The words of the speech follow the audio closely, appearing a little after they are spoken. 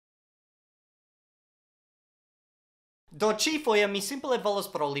Do ci foia mi simple volas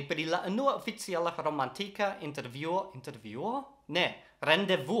paroli pri la unua oficiala romantika intervjuo? Ne,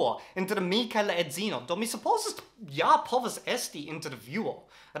 rendevuo inter mi kaj la edzino. Do mi supposas ja povas esti intervjuo.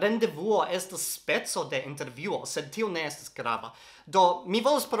 Rendevuo estas speco de intervjuo, sed tio ne estas grava. Do mi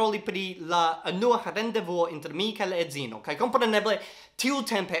volas paroli pri la unua rendevuo inter mi kaj la edzino. Kaj kompreneble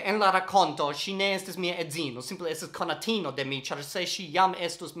tiutempe en la rakonto ŝi ne estis mia edzino, simple estis konatino de mi, ĉar se ŝi jam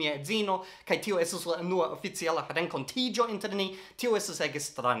estus mia edzino, kaj tio estus la unua oficiala renkontiĝo inter ni, tio estas ege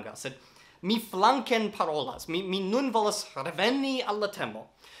stranga, sed mi flanken parolas, mi nun volas reveni al la temo.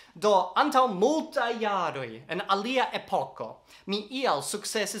 Do, antaŭ multaj jaroj, en alia epoko, mi iel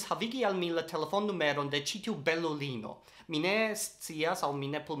sukcesis havigi al mi la telefonnumeron de ĉi tiu belulino. Mi ne scias, aŭ mi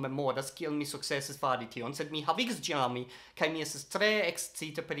ne plu memoras, kiel mi sukcesis fari tion, sed mi havigis ĝin al mi, kaj mi estis tre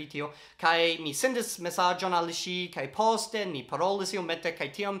ekscita pri tio, kaj mi sendis mesaĝon al ŝi, kaj poste ni parolis iomete, kaj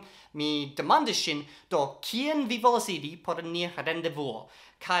tiam mi demandis ŝin, do, kien vi volas iri por nia rendevuo?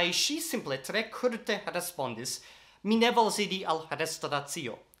 Kaj ŝi simple tre kurte respondis, mi ne volas iri al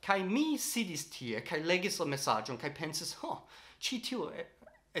restoracio. Kai mi sidis tie, kai legis la mesaĝon, kai pensis, ĉi tiu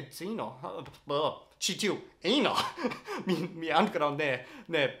edzino, ĉi tiu ino. mi ankoraŭ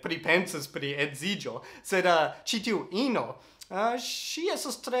ne pripensas pri edziĝo, sed ĉi tiu ino, ŝi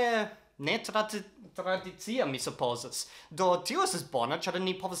estas tre tradicia, mi supposas. Do tio estas bona, ĉar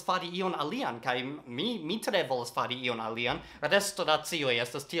ni povas fari ion alian, kaj mi tre volas fari ion alian. Restoracioj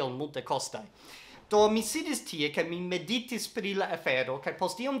estas tiel multekostaj. Do mi sidis tie, kaj mi meditis pri la afero, kaj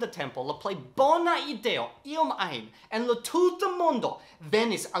post iom da tempo la plej bona ideo, iom ajn, en la tuta mondo,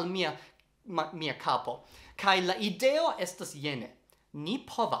 venis al mia kapo. Kaj la ideo estas jene. Ni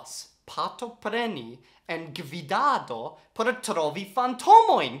povas partopreni en gvidado por trovi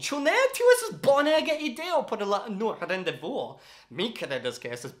fantomojn. Ĉu ne? Tio estas bonega ideo por la unua rendevuo. Mi kredas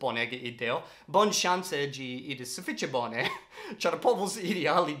ke estas bonega ideo. Bonŝance ĝi iris sufiĉe bone, ĉar povus iri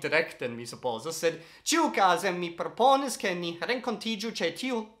ali direkten, mi supozas, sed ĉiukaze mi proponis ke ni renkontiĝu ĉe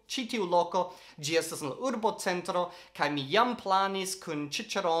ĉi tiu loko. Ĝi estas en la urbocentro, kaj mi jam planis kun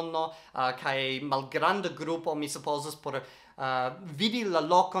ĉiĉerono kaj malgranda grupo, mi supozas, por vidi la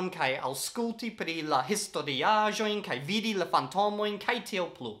lokon kaj aŭskulti pri la historiaĵojn kaj vidi la fantomojn kaj tiel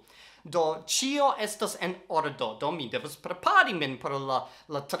plu. Do ĉio estas en ordo, do mi devas prepari min por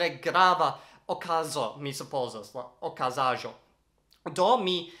la tre grava okazo, mi supozas, la okazaĵo. Do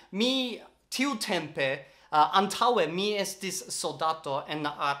mi tiutempe antaŭe mi estis soldato en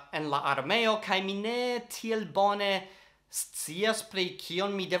la armeo kaj mi ne tiel bone scias pri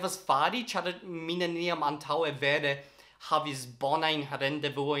kion mi devas fari, ĉar mi neniam antaŭe vere havis bonajn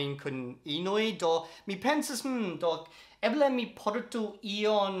rendevuojn kun inoj, do mi pensis, do eble mi portu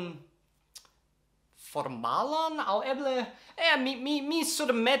ion formalan, aŭ eble mi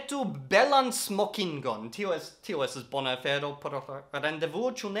surmetu belan smokingon. Tio estas bona afero por rendevuo,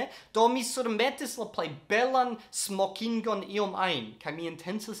 ĉu ne? Do mi surmetis la plej belan smokingon iom ajn, kaj mi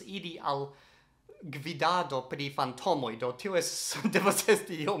intencas iri al gvidado pri fantomoj, do tio devas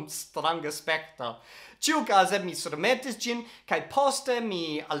esti iom stranga spekta. Ĉiukaze mi surmetis ĝin, kaj poste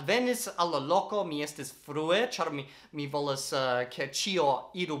mi alvenis al la loko, mi estis frue, ĉar mi volas ke ĉio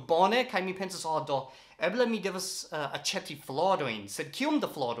iru bone, kaj mi pensas, do eble mi devas aĉeti florojn, sed kiom da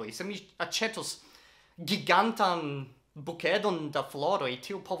floroj? Se mi aĉetos gigantan bukedon da floroj,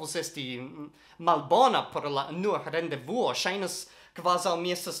 tio povus esti malbona por la unua rendevuo. Ŝajnas kvazaŭ mi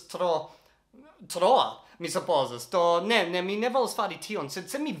estas troa, mi supposas. Do ne, mi ne volas fari tion, sed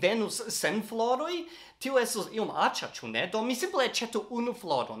se mi venus sen floroj, tio estus iom aĉa, ĉu ne? Do mi simple aĉetu unu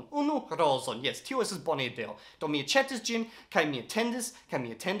floron, unu rozon, jes, tio estas bona ideo. Do mi aĉetis ĝin, kaj mi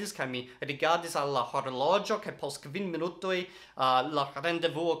atendis, kaj mi rigardis al la horloĝo, kaj post 5 minutoj la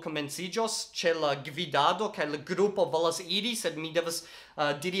rendevuo komenciĝos ĉe la gvidado, kaj la grupo volas iri, sed mi devas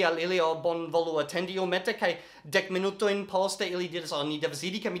diri al ili, bonvolu atendi iomete, kaj 10 minutojn poste ili diris, ni devas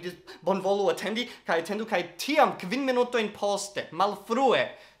iri, kaj mi diris, bonvolu atendi, kaj atendu, kaj tiam 5 minutojn poste, malfrue,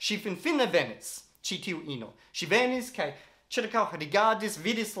 ŝi finfine venis. Ĉi tiu ino. Ŝi venis kaj ĉirkaŭ rigardis,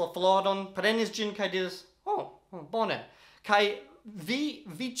 vidis la floron, prenis ĝin kaj diris, bone. Kaj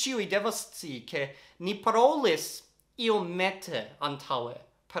vi ĉiuj devas scii, ke ni parolis iomete antaŭe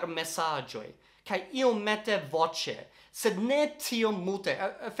per mesaĝoj kaj iomete voĉe, sed ne tiom multe.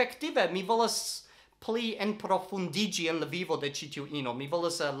 Efektive mi volas pli enprofundiĝi en la vivo de ĉi tiu ino. Mi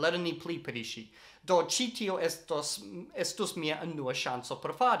volas lerni pli pri ŝi. Do ĉi tio estus mia unua ŝanco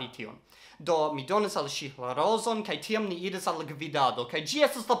por fari tion. Do mi donis al ŝi la rozon, kaj tiam ni iris al la gvidado, kaj ĝi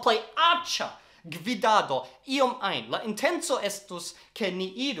estas la plej aĉa gvidado iom ajn. La intenco estus, ke ni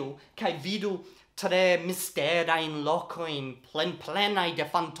iru kaj vidu tre misterain locoin plenai de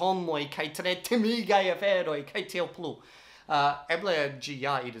fantomoi kai tre timigai aferoi kai tiel plu. Eble gi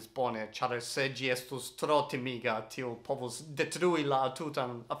ja idis bone, char se gi estus tro timiga, tio povus detrui la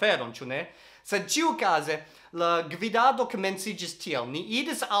tutan aferon, ciu ne? Sed ciu case, la gvidado comencigis tiel. Ni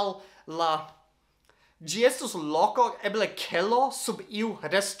idis al la... Gi estus loco, eble celo, sub iu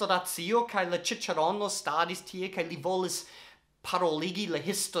restauratio, kai la cicerono stadis tie, kai li volis paroligi la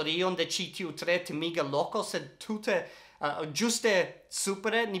historion de ci tiu tre timiga loco, sed tute giuste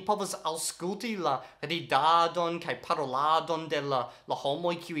supere ni povas ausculti la ridadon kai paroladon de la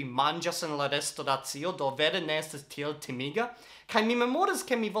homoi kiui mangias en la restauratio, do vere ne estes tiel timiga. Kai mi memoras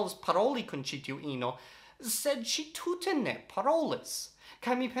ke mi volas paroli kun ci tiu ino, sed ci tute ne parolis.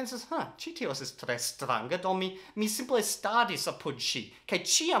 Kai mi pensas, ci tio estes tre stranga, do mi simple stadis apud ci, kai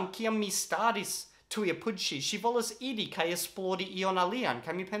ciam kiam mi stadis tui apud ci, si volas idi kai esplori ion alian,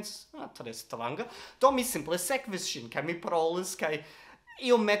 kai mi pensas, tre stranga, do mi simple sekvis sin, kai mi parolis, kai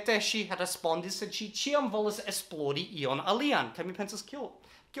iomete si respondis, sed ci ciam volas esplori ion alian, kai mi pensas,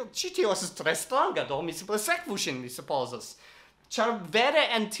 ci tio estes tre stranga, do mi simple sekvus sin, mi supposas. Char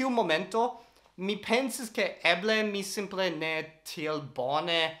vere en tiu momento, mi pensis che eble mi simple ne tiel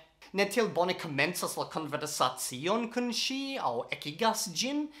bone commensas la conversazion kun si, au ecigas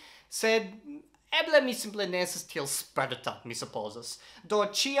gin, sed eble mi simple ne estis tiel sperta, mi supposas. Do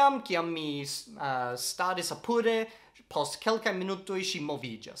ciam, ciam mi stadis apude, post kelkaj minutoj si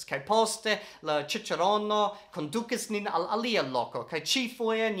moviĝas, kaj poste la cicerono kondukas nin al alia loko, kaj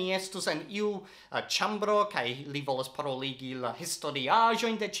ĉifoje ni estus en iu ĉambro, kaj li volas paroligi la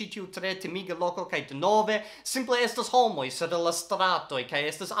historiaĵojn de ĉi tiu tre timiga loko, kaj denove simple estas homoj sur la stratoj, kaj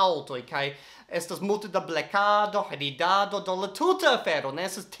estas aŭtoj, kaj estas multe da blekado, ridado, do la tuta afero ne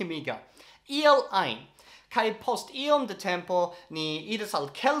estas timiga. Iel ajn. Kaj post iom de tempo ni iras al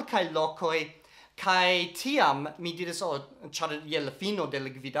kelkaj lokoj, kai tiam mi diris, char je la fino de la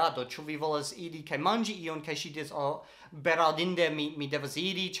gvidado, ĉu vi volas idi kai mangi ion, kai si diris, beraldinde mi devas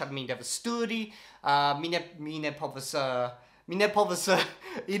idi, char mi devas studi, mi ne povas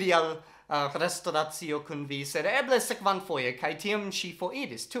idi al restauratio kun vi, sed eble sekvanfoje, kai tiam si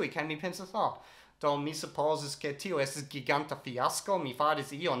foridis tui, kai mi pensas, do mi supposis ke tio estis giganta fiasko, mi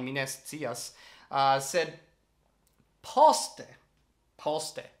faris ion, mi ne scias, sed poste,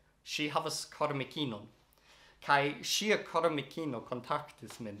 si havas kormikinon, kai sia kormikino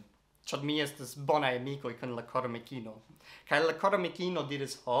kontaktis min, ĉar mi estas bonaj amikoj kun la kormikino. Kai la kormikino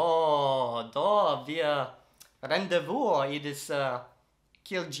diris, do via rendevuo idis,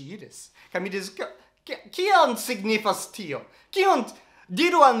 kiel ĝi idis? Kai mi diris, kion signifas tio?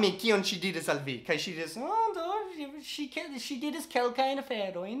 Diru al mi kion ŝi diris al vi. Kai ŝi diris, ŝi diris kelkajn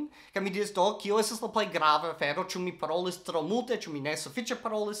aferojn. Kaj mi diris, do, kio estas la plej grava afero? Ĉu mi parolis tro multe? Ĉu mi ne sufiĉe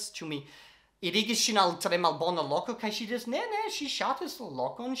parolis? Ĉu mi irigis ŝin al tre malbona loko? Kaj ŝi diris, ne, ŝi ŝatis la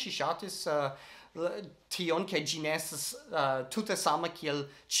lokon, ŝi ŝatis tion, ke ĝi ne estas tute sama kiel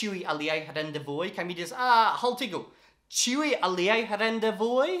ĉiuj aliaj rendevuoj. Kaj mi diris, haltigu, ĉiuj aliaj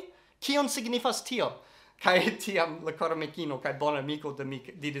rendevuoj? Kion signifas tio? Kai tiam la kormikino kai bona amiko de mi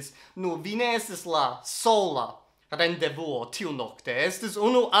diris, vi ne estis la sola rendevuo tiu nokte, estis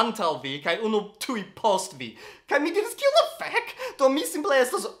unu antaŭ vi kai unu tuj post vi. Kai mi diris, kiel la fek? Do mi simple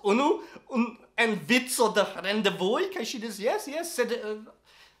estas unu en vico de rendevuoj? Kai ŝi diris, yes, sed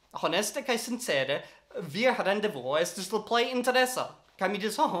honeste kai sincere, via rendevuo estis la plej interesa. Kai mi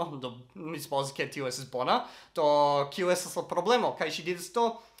diris, do mi supozas ke tio estis bona, do kio estas la problemo? Kai ŝi diris, do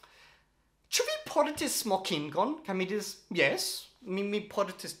ĉu vi portis smokingon? Kaj mi diris, yes, mi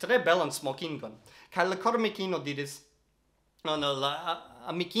portis tre belan smokingon. Kaj la kormikino diris, la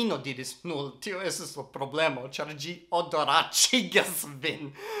amikino diris, tio estas la problemo, ĉar ĝi odoraĉigas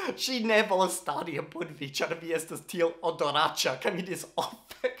vin. Ŝi ne volas stari apud vi, ĉar vi estas tiel odoraĉa. Kaj mi diris,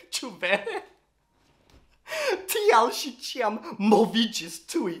 fek, ĉu vere? Tial ŝi ĉiam moviĝis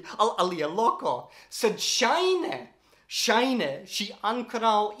tuj al alia loko, sed ŝajne, ŝi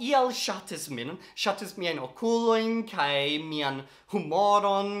ankoraŭ iel ŝatis miajn okulojn kaj mian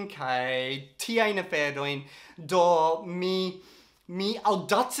humoron kaj tiajn aferojn, do mi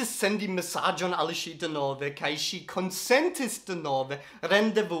aŭdacis sendi mesaĝon al ŝi denove, kaj ŝi konsentis denove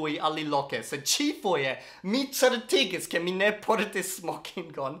rendevui aliloke, sed ĉifoje mi certigis, ke mi ne portis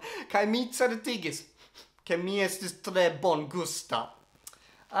smokingon, kaj mi certigis, ke mi estis tre bongusta.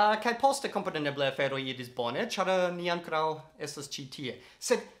 Kai poste kompreneble aferoj idis bone, ĉar ni ankoraŭ estas ĉi tie.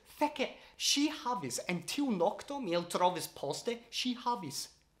 Sed feke, ŝi havis, en tiu nokto, mi eltrovis poste, ŝi havis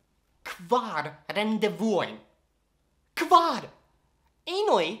 4 rendevuojn. 4!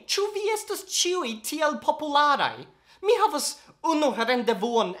 Enoj, ĉu vi estas ĉiuj tiel popularaj? Mi havas unu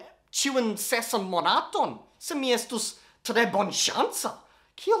rendevuon ciun sesan monaton, se mi estus tre bon chansa.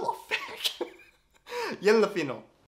 Kiel la fek? Jen la fino.